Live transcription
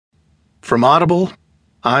From Audible,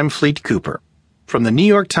 I'm Fleet Cooper. From the New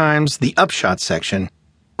York Times, the Upshot section,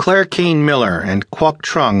 Claire Cain Miller and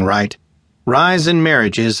Quoctrung write, Rise in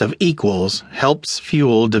Marriages of Equals Helps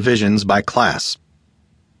Fuel Divisions by Class.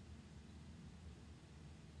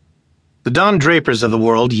 The Don Drapers of the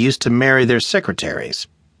world used to marry their secretaries.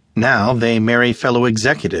 Now they marry fellow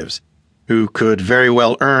executives, who could very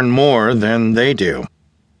well earn more than they do.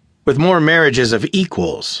 With more marriages of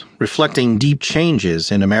equals, reflecting deep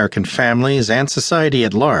changes in American families and society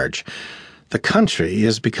at large, the country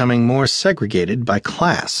is becoming more segregated by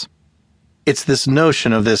class. It's this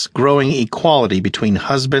notion of this growing equality between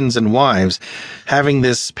husbands and wives having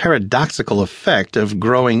this paradoxical effect of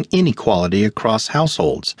growing inequality across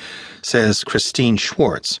households, says Christine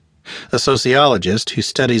Schwartz, a sociologist who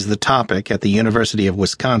studies the topic at the University of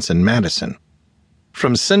Wisconsin-Madison.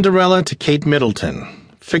 From Cinderella to Kate Middleton,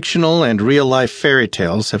 fictional and real-life fairy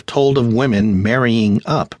tales have told of women marrying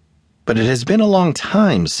up. But it has been a long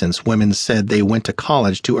time since women said they went to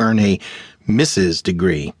college to earn a Mrs.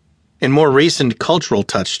 degree. In more recent cultural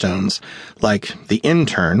touchstones, like The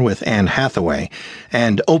Intern with Anne Hathaway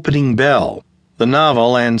and Opening Bell, the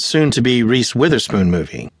novel and soon-to-be Reese Witherspoon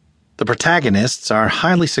movie, the protagonists are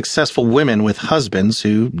highly successful women with husbands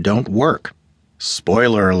who don't work.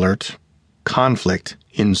 Spoiler alert, conflict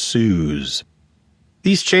ensues.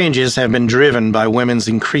 These changes have been driven by women's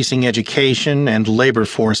increasing education and labor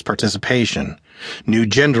force participation, new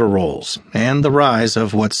gender roles, and the rise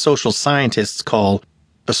of what social scientists call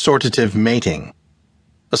assortative mating.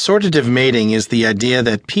 Assortative mating is the idea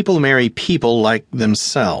that people marry people like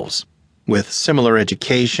themselves, with similar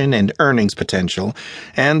education and earnings potential,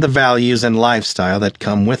 and the values and lifestyle that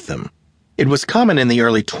come with them. It was common in the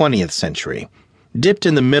early 20th century, dipped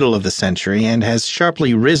in the middle of the century, and has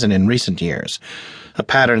sharply risen in recent years, a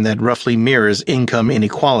pattern that roughly mirrors income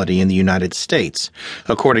inequality in the United States,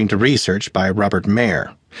 according to research by Robert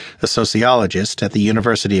Mayer, a sociologist at the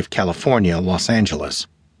University of California, Los Angeles.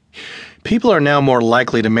 People are now more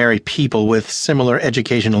likely to marry people with similar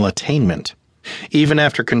educational attainment, even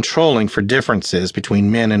after controlling for differences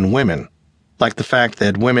between men and women, like the fact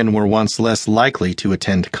that women were once less likely to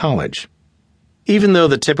attend college. Even though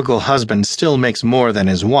the typical husband still makes more than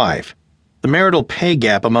his wife, the marital pay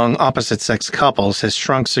gap among opposite-sex couples has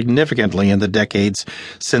shrunk significantly in the decades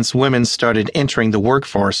since women started entering the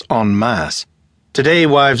workforce en masse. Today,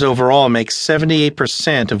 wives overall make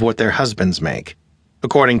 78% of what their husbands make,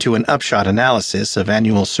 according to an Upshot analysis of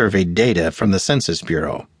annual survey data from the Census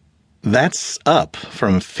Bureau. That's up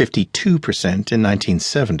from 52% in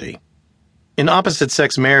 1970. In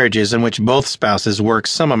opposite-sex marriages in which both spouses work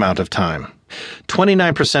some amount of time,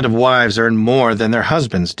 29% of wives earn more than their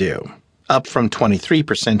husbands do, up from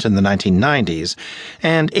 23% in the 1990s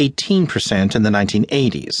and 18% in the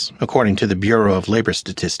 1980s, according to the Bureau of Labor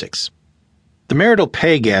Statistics. The marital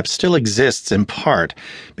pay gap still exists in part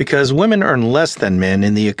because women earn less than men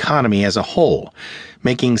in the economy as a whole,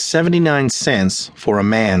 making 79 cents for a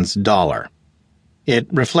man's dollar. It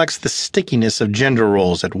reflects the stickiness of gender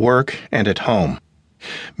roles at work and at home.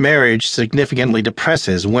 Marriage significantly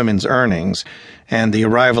depresses women's earnings, and the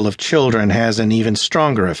arrival of children has an even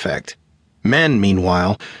stronger effect. Men,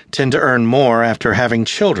 meanwhile, tend to earn more after having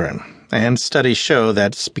children, and studies show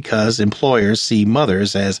that's because employers see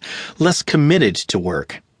mothers as less committed to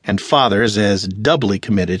work, and fathers as doubly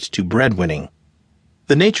committed to breadwinning.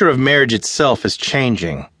 The nature of marriage itself is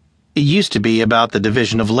changing. It used to be about the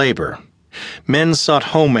division of labor. Men sought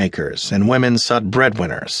homemakers, and women sought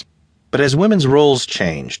breadwinners. But as women's roles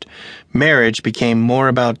changed, marriage became more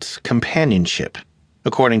about companionship,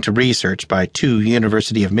 according to research by two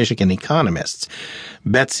University of Michigan economists,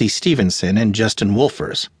 Betsy Stevenson and Justin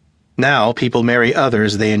Wolfers. Now people marry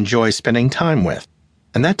others they enjoy spending time with,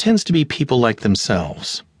 and that tends to be people like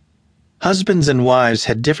themselves. Husbands and wives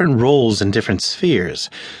had different roles in different spheres,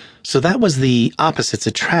 so that was the opposites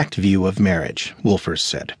attract view of marriage, Wolfers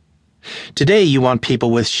said. Today you want people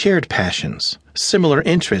with shared passions, similar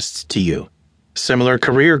interests to you, similar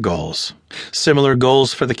career goals, similar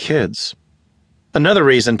goals for the kids. Another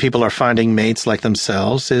reason people are finding mates like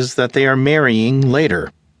themselves is that they are marrying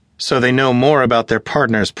later, so they know more about their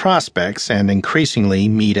partner's prospects and increasingly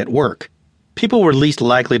meet at work. People were least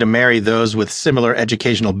likely to marry those with similar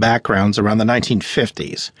educational backgrounds around the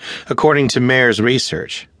 1950s, according to Mayer's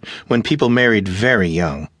research, when people married very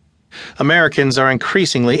young. Americans are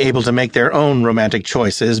increasingly able to make their own romantic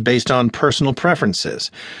choices based on personal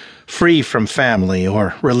preferences, free from family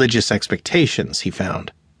or religious expectations, he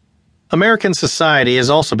found. American society has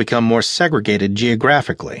also become more segregated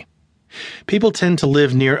geographically. People tend to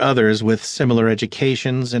live near others with similar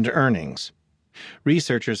educations and earnings.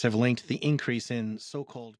 Researchers have linked the increase in so-called